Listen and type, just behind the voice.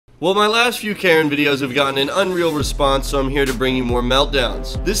Well, my last few Karen videos have gotten an unreal response, so I'm here to bring you more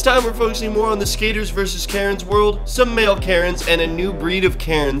meltdowns. This time we're focusing more on the skaters versus Karens world, some male Karens, and a new breed of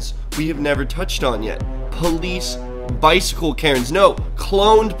Karens we have never touched on yet. Police bicycle Karens. No,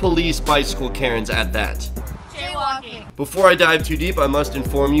 cloned police bicycle Karens at that. Before I dive too deep, I must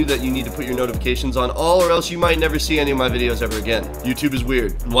inform you that you need to put your notifications on all, or else you might never see any of my videos ever again. YouTube is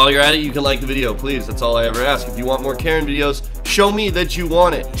weird. And while you're at it, you can like the video, please. That's all I ever ask. If you want more Karen videos, show me that you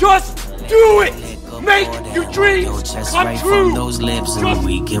want it. Just do it! Make your dreams come true! From those lips, and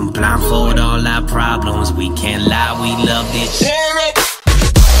we can blindfold all our problems. We can't lie, we love it.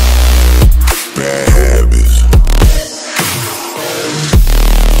 Bad habits.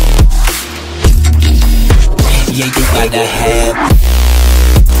 Yeah, you gotta have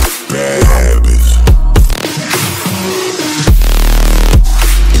Bad habits.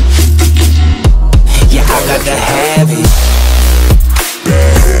 yeah, I gotta have it.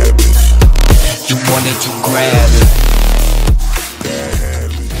 Bad habits. You wanted to grab it.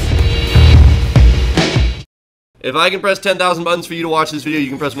 If I can press 10,000 buttons for you to watch this video, you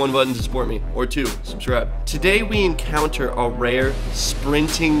can press 1 button to support me, or 2, subscribe. Today we encounter a rare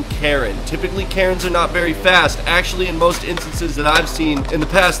sprinting Karen. Typically Karens are not very fast. Actually, in most instances that I've seen in the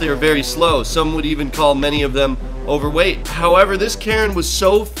past, they are very slow. Some would even call many of them overweight. However, this Karen was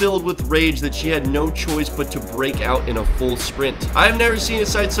so filled with rage that she had no choice but to break out in a full sprint. I have never seen a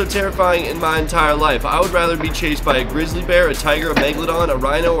sight so terrifying in my entire life. I would rather be chased by a grizzly bear, a tiger, a megalodon, a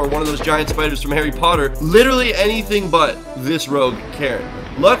rhino, or one of those giant spiders from Harry Potter. Literally anything but this rogue Karen.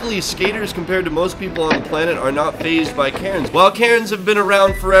 Luckily, skaters compared to most people on the planet are not fazed by Karens. While Karens have been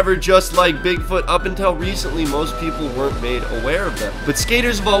around forever just like Bigfoot, up until recently most people weren't made aware of them. But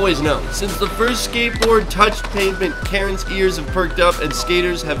skaters have always known. Since the first skateboard touched pavement, Karen's ears have perked up and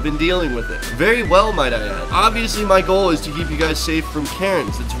skaters have been dealing with it. Very well, might I add. Obviously my goal is to keep you guys safe from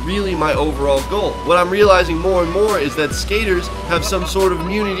Karens. It's really my overall goal. What I'm realizing more and more is that skaters have some sort of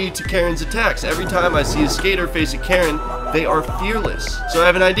immunity to Karen's attacks. Every time I see a skater face a Karen, they are fearless. So I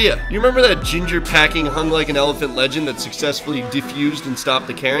have an idea. You remember that ginger packing hung like an elephant legend that successfully diffused and stopped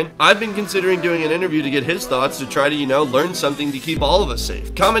the Karen? I've been considering doing an interview to get his thoughts to try to, learn something to keep all of us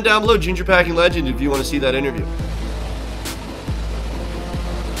safe. Comment down below, ginger packing legend, if you want to see that interview.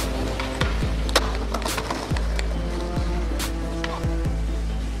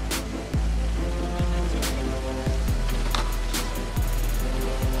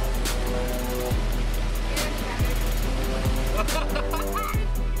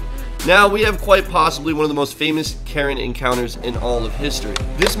 Now, we have quite possibly one of the most famous Karen encounters in all of history.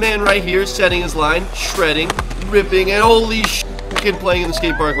 This man right here setting his line, shredding, ripping, and holy sh**, kid playing in the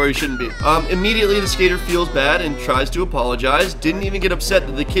skate park where he shouldn't be. Immediately the skater feels bad and tries to apologize. Didn't even get upset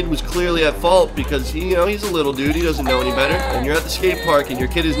that the kid was clearly at fault because he's a little dude, he doesn't know any better. And you're at the skate park and your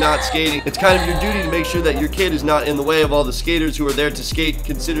kid is not skating. It's kind of your duty to make sure that your kid is not in the way of all the skaters who are there to skate,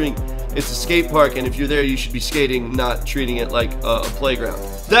 considering it's a skate park, and if you're there, you should be skating, not treating it like a playground.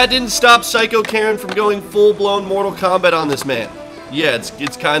 That didn't stop Psycho Karen from going full-blown Mortal Kombat on this man. Yeah,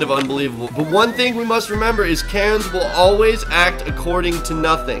 it's kind of unbelievable. But one thing we must remember is Karens will always act according to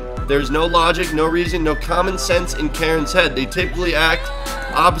nothing. There's no logic, no reason, no common sense in Karen's head. They typically act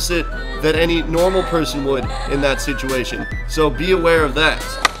opposite that any normal person would in that situation. So be aware of that.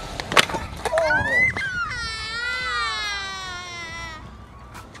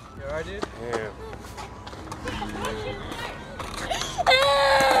 You alright, dude? Yeah.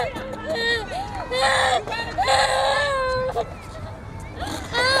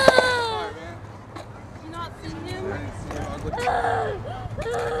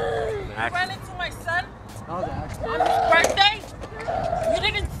 Ran into my son on his birthday. You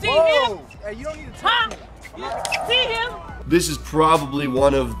didn't see him? Hey, you don't need to Huh? You didn't see him? This is probably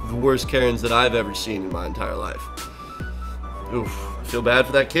one of the worst Karens that I've ever seen in my entire life. Oof, I feel bad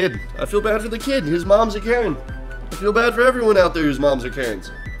for that kid. I feel bad for the kid. His mom's a Karen. I feel bad for everyone out there whose moms are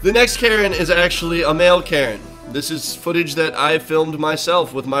Karens. The next Karen is actually a male Karen. This is footage that I filmed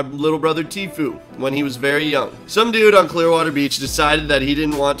myself with my little brother Tifu when he was very young. Some dude on Clearwater Beach decided that he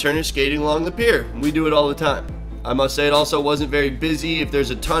didn't want Turner skating along the pier. We do it all the time. I must say it also wasn't very busy. If there's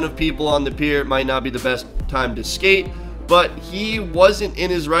a ton of people on the pier, it might not be the best time to skate. But he wasn't in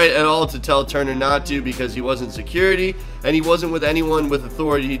his right at all to tell Turner not to because he wasn't security and he wasn't with anyone with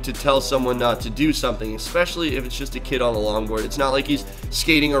authority to tell someone not to do something, especially if it's just a kid on a longboard. It's not like he's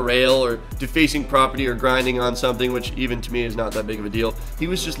skating a rail or defacing property or grinding on something, which even to me is not that big of a deal. He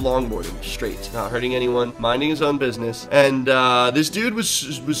was just longboarding straight, not hurting anyone, minding his own business. And this dude was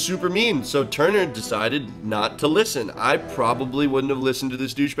super mean, so Turner decided not to listen. I probably wouldn't have listened to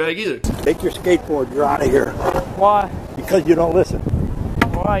this douchebag either. Take your skateboard, you're out of here. Why? Because you don't listen.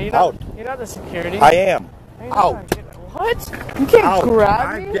 Why? You're Out. not the security. I am. You're Out. not. What? You can't Out.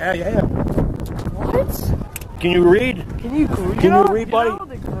 grab me? I am. What? Can you read? Can you read, buddy? You're not able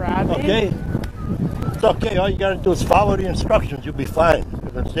to grab me? Okay. It's okay. All you gotta do is follow the instructions. You'll be fine.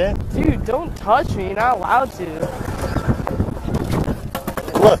 You understand? Dude, don't touch me. You're not allowed to.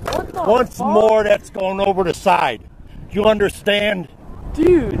 Look, once more, that's going over the side. You understand?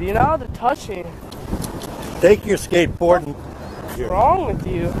 Dude, you're not allowed to touch me. Take your skateboard and... What's wrong with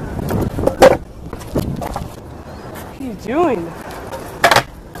you? What are you doing?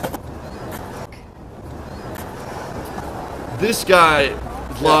 This guy's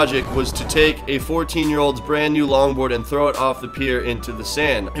logic was to take a 14-year-old's brand new longboard and throw it off the pier into the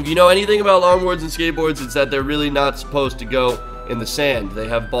sand. If you know anything about longboards and skateboards, it's that they're really not supposed to go in the sand. They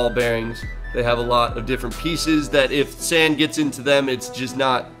have ball bearings. They have a lot of different pieces that if sand gets into them, it's just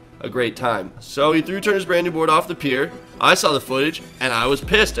not a great time. So he threw Turner's brand new board off the pier. I saw the footage and I was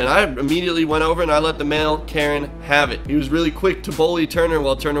pissed, and I immediately went over and I let the male Karen have it. He was really quick to bully Turner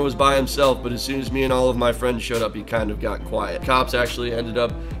while Turner was by himself, but as soon as me and all of my friends showed up, he kind of got quiet. Cops actually ended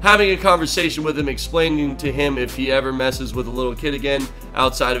up having a conversation with him, explaining to him if he ever messes with a little kid again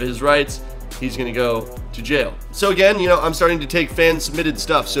outside of his rights, he's gonna go to jail. So again, you know, I'm starting to take fan-submitted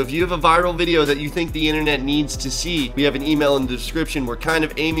stuff. So if you have a viral video that you think the internet needs to see, we have an email in the description. We're kind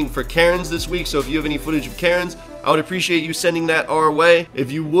of aiming for Karens this week, so if you have any footage of Karens, I would appreciate you sending that our way.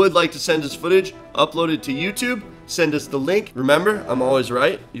 If you would like to send us footage, upload it to YouTube, send us the link. Remember, I'm always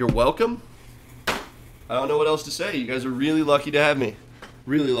right. You're welcome. I don't know what else to say. You guys are really lucky to have me.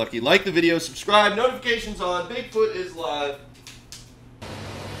 Really lucky. Like the video, subscribe, notifications on. Bigfoot is live.